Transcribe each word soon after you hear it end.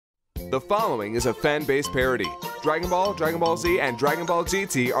The following is a fan-based parody. Dragon Ball, Dragon Ball Z, and Dragon Ball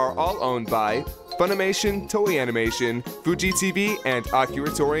GT are all owned by Funimation, Toei Animation, Fuji TV, and Akira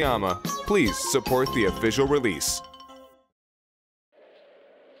Toriyama. Please support the official release.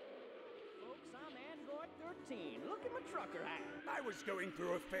 Folks, I'm Android 13. Look at my trucker hat. I was going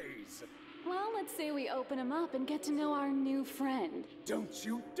through a phase. Well, let's say we open him up and get to know our new friend. Don't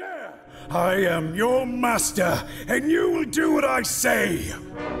you dare! I am your master, and you will do what I say!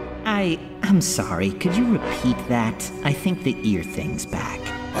 I'm sorry, could you repeat that? I think the ear thing's back.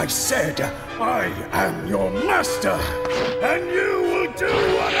 I said, I am your master, and you will do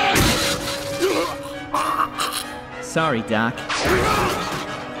what I... Sorry, Doc.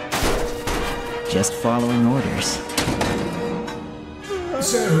 Just following orders.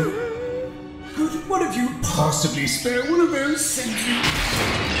 So, could one of you possibly spare one of those sentries?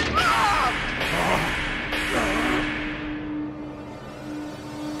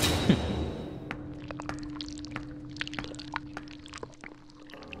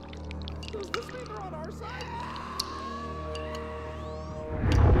 Does this mean they're on our side?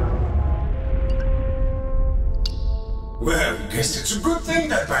 Well, guess it's a good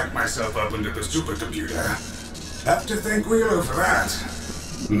thing I backed myself up into the supercomputer. Have to thank Guerrero for that.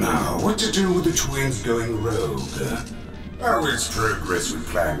 Now, what to do with the twins going rogue? How is progress with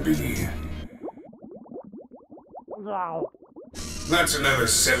Plan B? That's another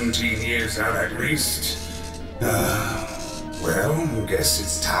 17 years out at least. Well, guess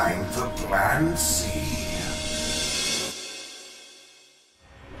it's time for Plan C.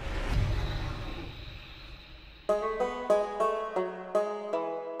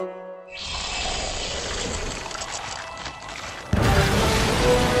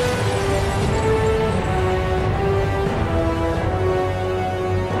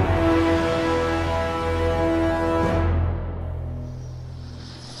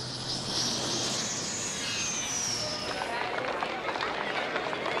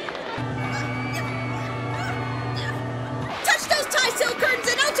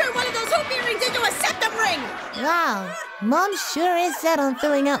 Wow, Mom sure is set on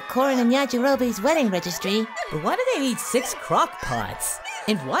filling out Korin and Yajirobe's wedding registry. But why do they need 6 crock pots?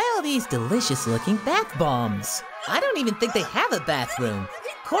 And why all these delicious-looking bath bombs? I don't even think they have a bathroom.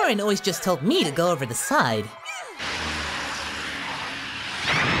 Korin always just told me to go over the side.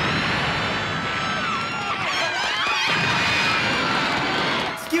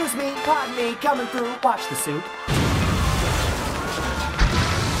 Excuse me, pardon me, coming through. Watch the suit.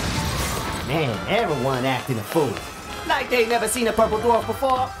 Man, everyone acting a fool. Like they never seen a purple dwarf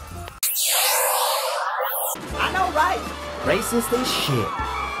before. I know, right? Racist as shit.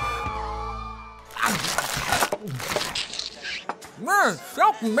 Man,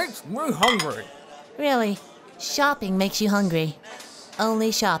 shopping makes me hungry. Really, shopping makes you hungry.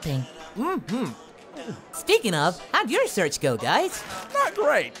 Only shopping. Speaking of, how'd your search go, guys? Not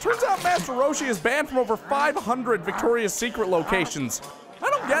great. Turns out Master Roshi is banned from over 500 Victoria's Secret locations. I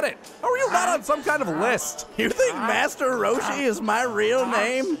don't get it. How are you not on some kind of list? You think Master Roshi is my real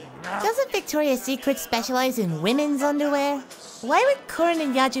name? Doesn't Victoria's Secret specialize in women's underwear? Why would Korin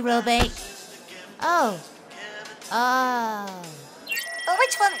and Yajirobe... Oh. But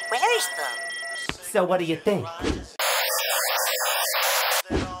which one wears them? So what do you think?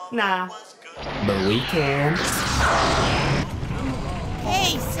 Nah. But we can.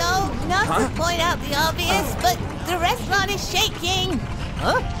 Hey, so, not to point out the obvious, but the restaurant is shaking.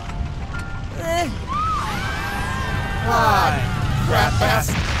 Huh? Crap.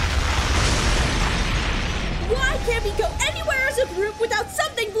 Why can't we go anywhere as a group without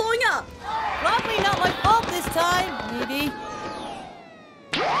something blowing up? Probably not my fault this time, maybe.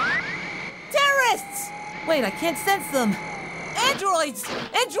 Terrorists! Wait, I can't sense them. Androids!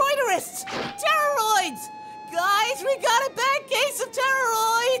 Androiderists! Terroroids! Guys, we got a bad case of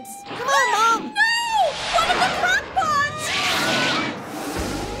terroroids! Come on, Mom! No! One of the crock pots!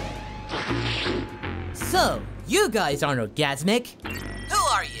 So, you guys aren't orgasmic. Who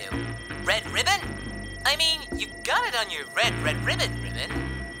are you? Red ribbon? I mean, you got it on your red ribbon.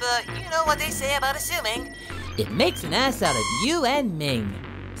 But you know what they say about assuming. It makes an ass out of you and Ming.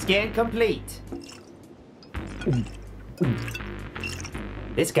 Scan complete.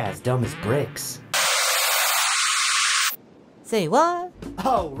 This guy's dumb as bricks. Say what?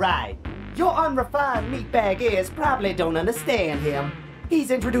 Oh, right. Your unrefined meatbag ears probably don't understand him. He's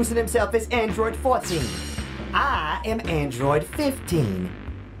introducing himself as Android 14. I am Android 15.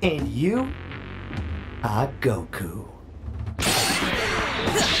 And you are Goku.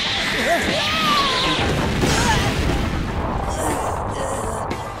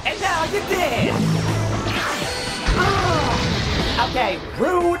 And now you're dead! Okay,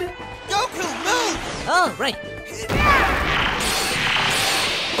 rude. Oh, right.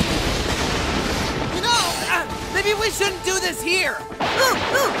 You know, maybe we shouldn't do this here.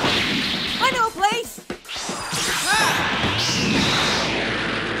 Ooh, I know a place.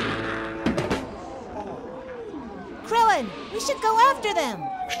 Krillin, we should go after them.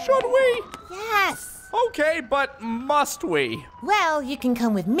 Should we? Yes. Okay, but must we? Well, you can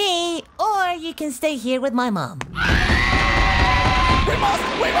come with me, or you can stay here with my mom. We must!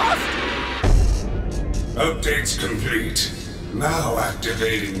 Updates complete. Now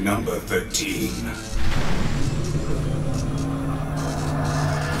activating number 13.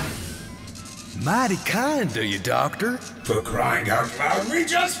 Mighty kind of you, Doctor. For crying out loud, we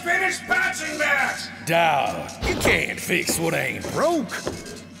just finished patching that! Dog, you can't fix what ain't broke.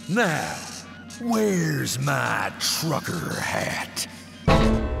 Now, where's my trucker hat?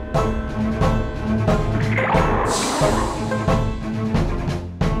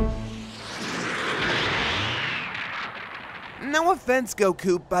 No offense,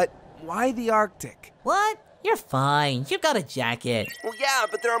 Goku, but why the Arctic? What? You're fine. You got a jacket. Well, yeah,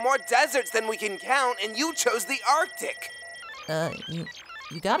 but there are more deserts than we can count, and you chose the Arctic. You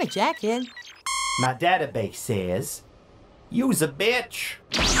got a jacket. My database says, you's a bitch.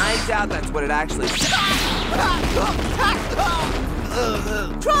 I doubt that's what it actually says.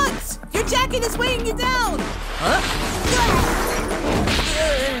 Trunks! Your jacket is weighing you down! Huh?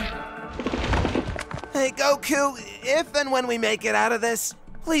 Hey, Goku, if and when we make it out of this,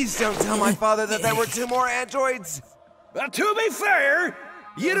 please don't tell my father that there were 2 more androids. To be fair,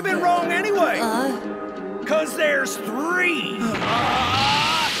 you'd have been wrong anyway. 'Cause there's 3.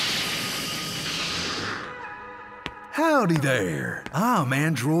 Howdy there. I'm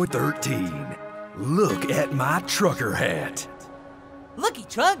Android 13. Look at my trucker hat. Looky,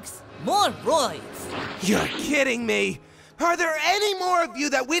 Trunks. More roids. You're kidding me. Are there any more of you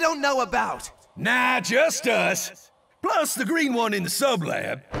that we don't know about? Nah, just us. Plus the green one in the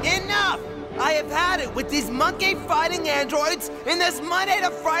sublab. Enough! I have had it with these monkey-fighting androids in this Monday to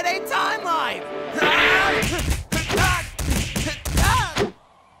Friday timeline!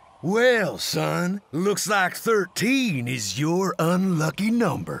 Well, son, looks like 13 is your unlucky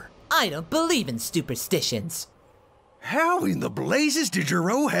number. I don't believe in superstitions. How in the blazes did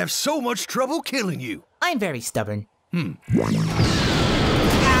Gero have so much trouble killing you? I'm very stubborn. Oh,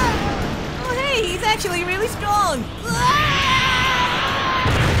 hey, he's actually really strong.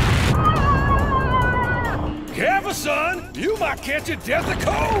 Careful, son! You might catch a death of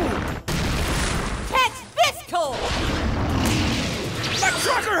cold! Catch this cold! My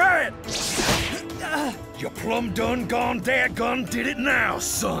trucker hat! You plumb done gone dadgun did it now,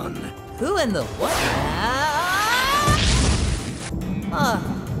 son. Who in the what?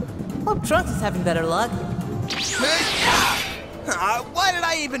 Hope Trunks is having better luck. Why did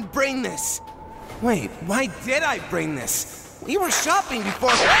I even bring this? Wait, why did I bring this? We were shopping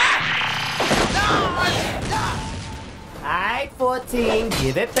before. Alright, 14,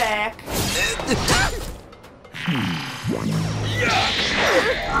 give it back.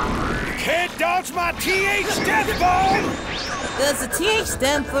 You can't dodge my TH death bomb! Does the TH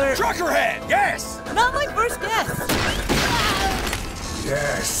stand for... Trucker hat, yes! Not my first guess.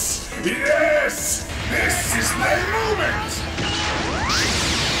 Yes! Yes! This is my moment!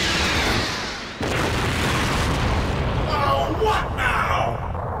 Oh, what now?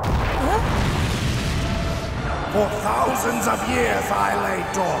 For thousands of years I lay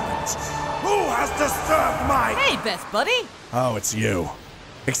dormant. Who has disturbed my... Hey, best buddy. Oh, it's you.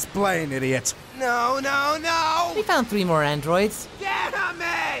 Explain, idiot. No! We found 3 more androids. Damn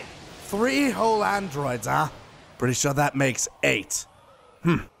it! 3 whole androids, huh? Pretty sure that makes 8.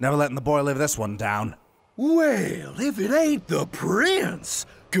 Never letting the boy live this one down. Well, if it ain't the prince,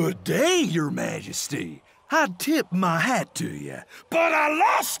 good day, your majesty. I'd tip my hat to you, but I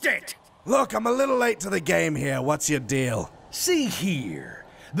lost it! Look, I'm a little late to the game here. What's your deal? See here.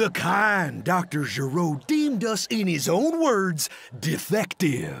 The kind Dr. Gero deemed us, in his own words,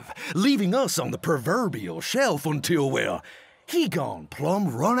 defective, leaving us on the proverbial shelf until, well, he gone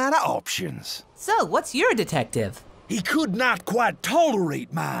plumb run out of options. So, what's your detective? He could not quite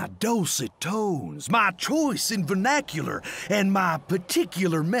tolerate my dulcet tones, my choice in vernacular, and my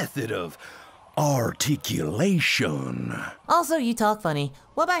particular method of articulation. Also, you talk funny.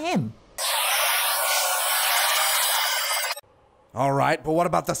 What about him? All right, but what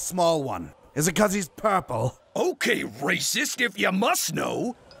about the small one? Is it because he's purple? Okay, racist, if you must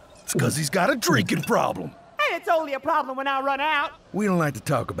know. It's because he's got a drinking problem. Hey, it's only a problem when I run out. We don't like to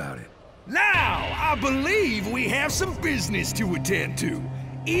talk about it. Now, I believe we have some business to attend to.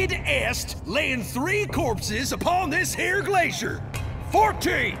 Id est laying 3 corpses upon this here glacier.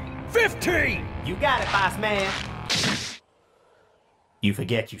 14, 15! You got it, boss man. You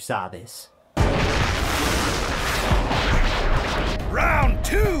forget you saw this. Round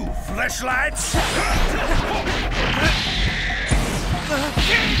 2, fleshlights!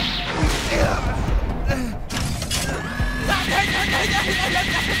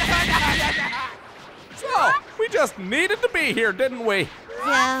 So, we just needed to be here, didn't we?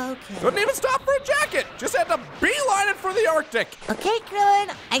 Yeah, okay. Couldn't even stop for a jacket. Just had to beeline it for the Arctic. Okay,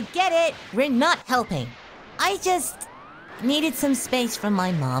 Krillin, I get it. We're not helping. I just needed some space from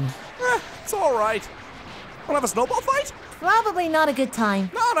my mom. It's all right. Wanna have a snowball fight? Probably not a good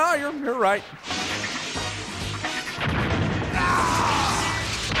time. No, you're right.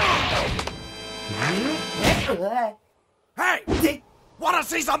 Hey! Wanna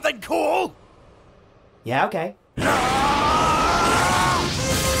see something cool? Yeah, okay.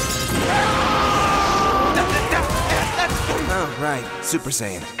 Oh, right. Super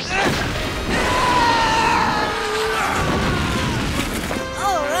Saiyan.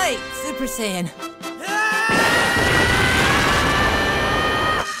 All right, Super Saiyan.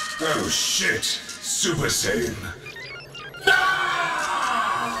 Oh shit! Super Saiyan.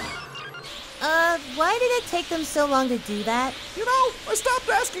 Why did it take them so long to do that? You know, I stopped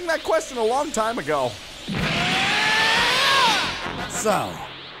asking that question a long time ago. So,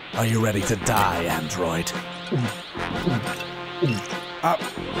 are you ready to die, android? Are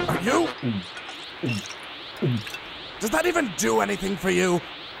you? Does that even do anything for you?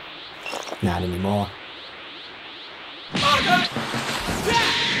 Not anymore.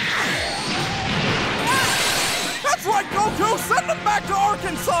 That's right, Goku! Send them back to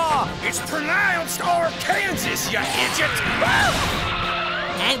Arkansas! It's pronounced Arkansas, you idiot!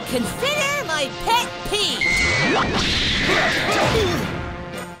 And consider my pet peeve.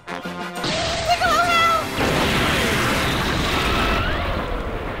 Piccolo!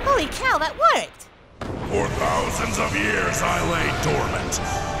 Holy cow, that worked! For thousands of years I lay dormant.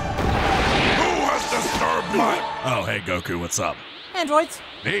 Who has disturbed my... Oh, hey, Goku, what's up? Androids.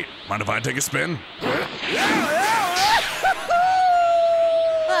 Neat. Mind if I take a spin?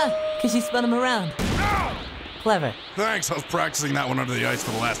 Because you spun them around. Clever. Thanks, I was practicing that one under the ice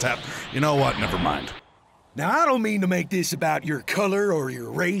for the last half. You know what? Never mind. Now, I don't mean to make this about your color or your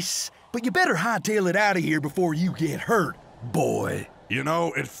race, but you better hightail it out of here before you get hurt, boy. You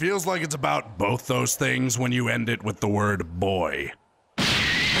know, it feels like it's about both those things when you end it with the word boy.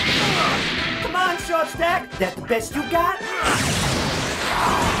 Come on, Short Stack. That the best you got?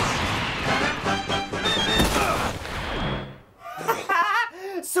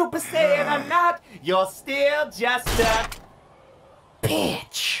 Super Saiyan or not, you're still just a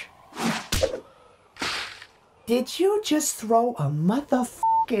bitch. Did you just throw a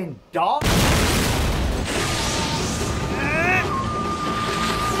motherfucking dog?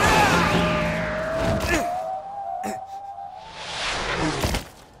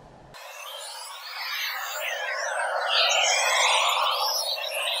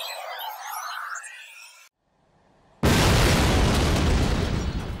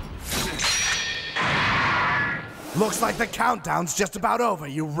 Looks like the countdown's just about over,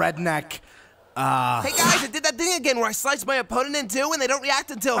 you redneck. Hey guys, I did that thing again where I sliced my opponent in two and they don't react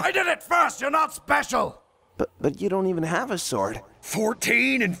until... I did it first, you're not special! But you don't even have a sword.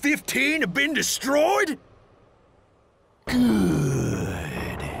 14 and 15 have been destroyed?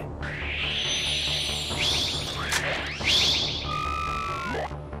 Good.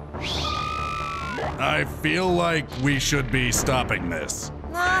 I feel like we should be stopping this.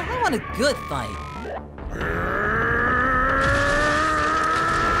 Nah, I want a good fight.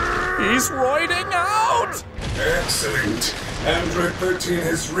 He's roiding out! Excellent. Android 13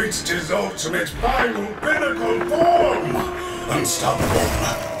 has reached his ultimate final pinnacle form. Unstoppable,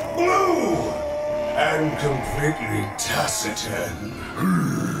 blue, and completely taciturn.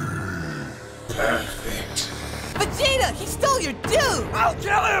 Perfect. Vegeta, he stole your dude! I'll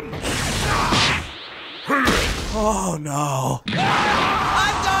kill him! Oh, no.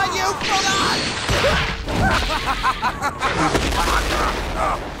 I saw you,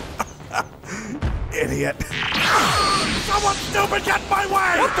 Idiot. Someone stupid get my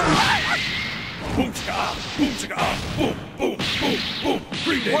way! What the? Boom, chicka, boom, chicka, boom, boom, boom, boom.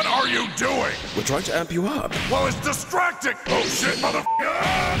 Green Day. What are you doing? We're trying to amp you up. Well, it's distracting. Oh shit, motherfucker!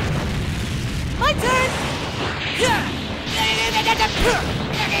 My turn!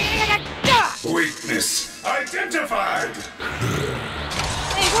 Weakness identified.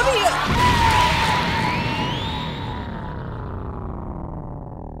 Hey, what are you...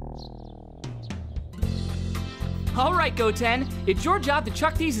 All right, Goten. It's your job to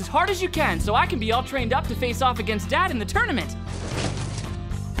chuck these as hard as you can so I can be all trained up to face off against Dad in the tournament.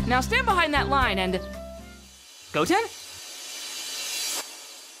 now stand behind that line and... Goten?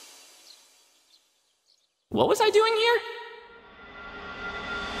 What was I doing here?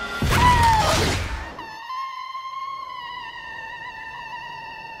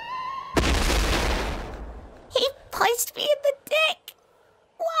 He punched me in the dick!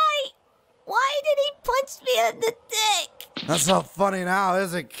 Why? Why did he punch me in the dick? That's so funny now,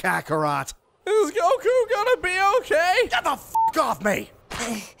 isn't it, Kakarot? Is Goku gonna be okay? Get the f*** off me!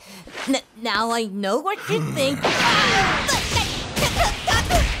 Now I know what you think.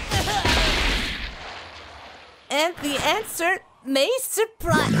 And the answer may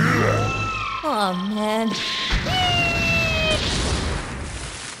surprise. Oh, man.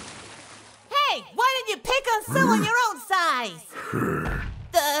 Hey, why didn't you pick on someone your own size?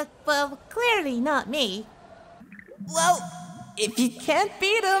 Well, clearly not me. Well, if you can't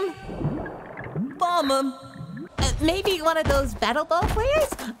beat him, bomb him. Maybe one of those battle ball players?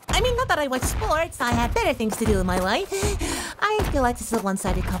 I mean, not that I watch sports. I have better things to do in my life. I feel like this is a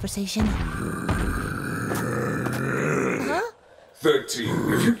one-sided conversation.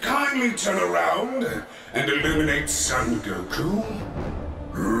 13, if you kindly turn around and illuminate Son Goku.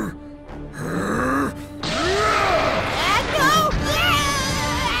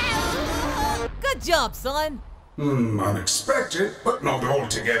 Good job, son. Unexpected, but not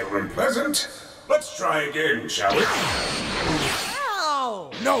altogether unpleasant. Let's try again, shall we?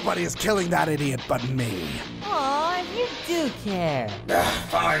 Ow! Nobody is killing that idiot but me. Aw, you do care.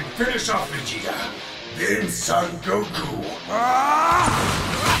 Fine, finish off Vegeta. Then Son Goku.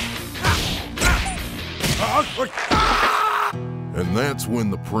 And that's when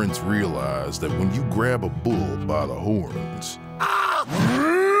the prince realized that when you grab a bull by the horns,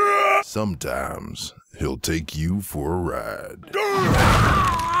 sometimes he'll take you for a ride.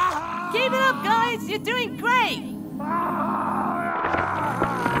 Keep it up, guys. You're doing great.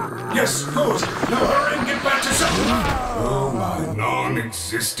 Yes, good. Now hurry and get back to Son. Oh, my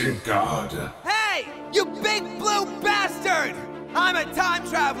non-existent god. Hey, you big blue bastard! I'm a time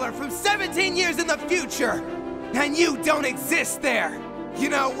traveler from 17 years in the future, and you don't exist there. You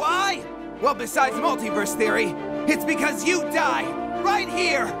know why? Well, besides multiverse theory, it's because you die right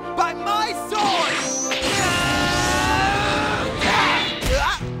here by my sword!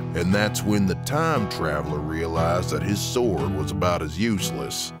 And that's when the time traveler realized that his sword was about as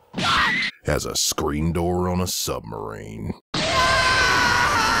useless as a screen door on a submarine.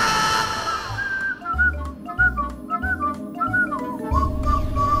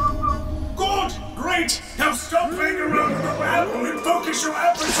 Good! Great! Now stop playing around with the rabble and focus your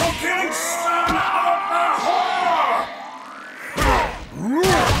efforts on killing Son of the Whore!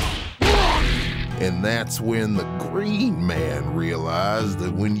 And that's when the Green Man realized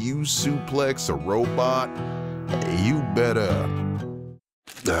that when you suplex a robot, you better...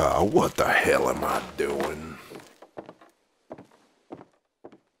 what the hell am I doing?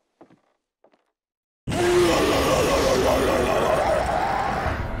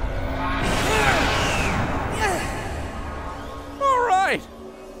 All right,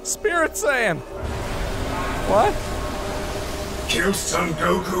 Spirit Saiyan. What? Kill Son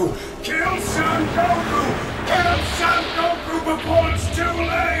Goku! Kill Son Goku! Kill Son Goku before it's too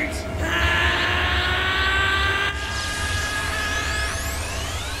late!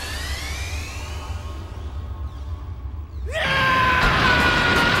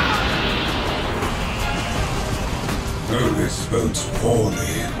 Oh, this bodes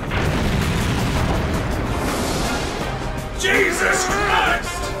poorly. Jesus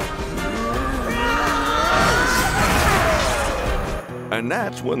Christ! And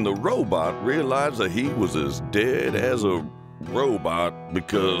that's when the robot realized that he was as dead as a robot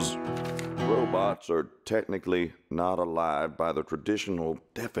because robots are technically not alive by the traditional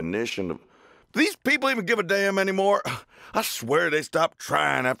definition of... Do these people even give a damn anymore? I swear they stopped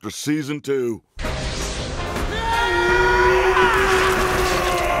trying after season 2.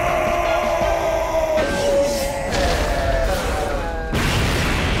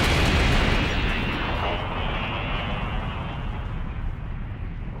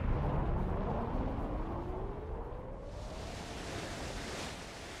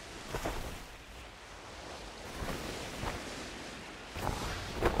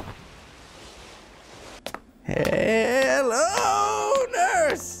 Hello,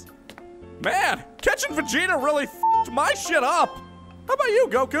 nurse! Man, catching Vegeta really f***ed my shit up. How about you,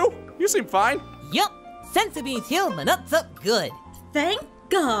 Goku? You seem fine. Yup, Senzu beans healed my nuts up good. Thank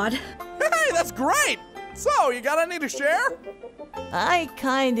God. Hey, that's great! So, you got any to share? I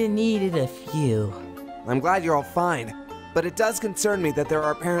kinda needed a few. I'm glad you're all fine, but it does concern me that there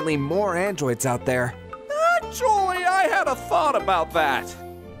are apparently more androids out there. Actually, I had a thought about that.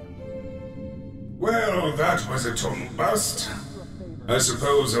 Well, that was a total bust. I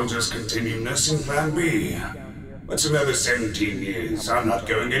suppose I'll just continue nursing Plan B. What's another 17 years? I'm not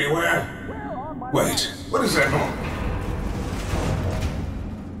going anywhere. Wait, what is that noise?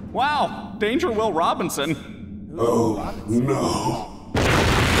 Wow, Danger Will Robinson. Oh, no.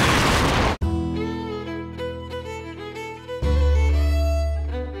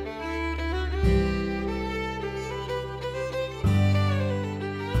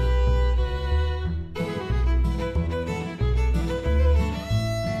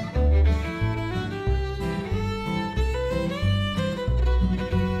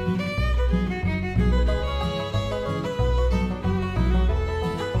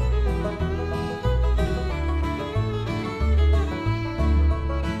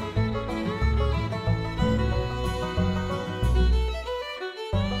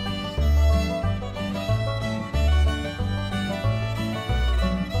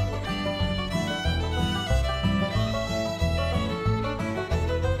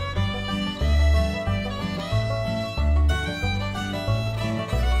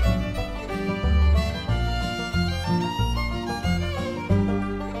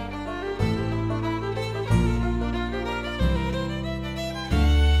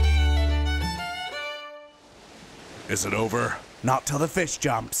 Is it over? Not till the fish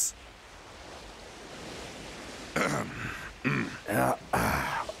jumps.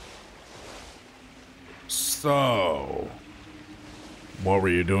 So, what were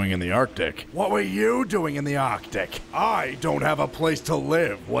you doing in the Arctic? What were you doing in the Arctic? I don't have a place to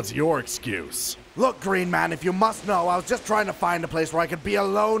live. What's your excuse? Look, Green Man, if you must know, I was just trying to find a place where I could be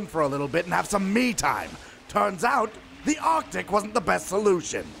alone for a little bit and have some me time. Turns out, the Arctic wasn't the best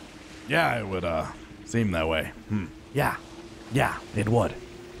solution. Yeah, it would, seem that way. Yeah, it would.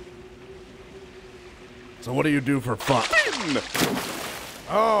 So what do you do for fun?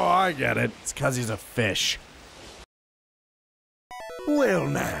 Oh, I get it. It's 'cause he's a fish. Well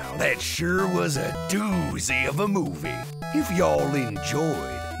now, that sure was a doozy of a movie. If y'all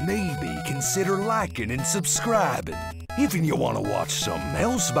enjoyed, maybe consider liking and subscribing. If you want to watch something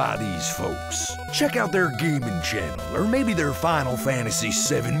else by these folks, check out their gaming channel, or maybe their Final Fantasy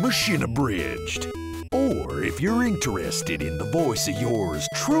VII Machine Abridged. Or if you're interested in the voice of yours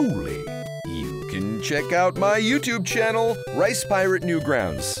truly, you can check out my YouTube channel, Rice Pirate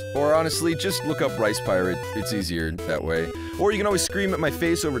Newgrounds. Or honestly, just look up Rice Pirate, it's easier that way. Or you can always scream at my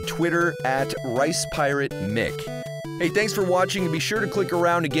face over Twitter at RicePirateMick. Hey, thanks for watching, and be sure to click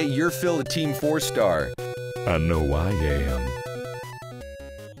around to get your fill of Team 4-Star. I know I am.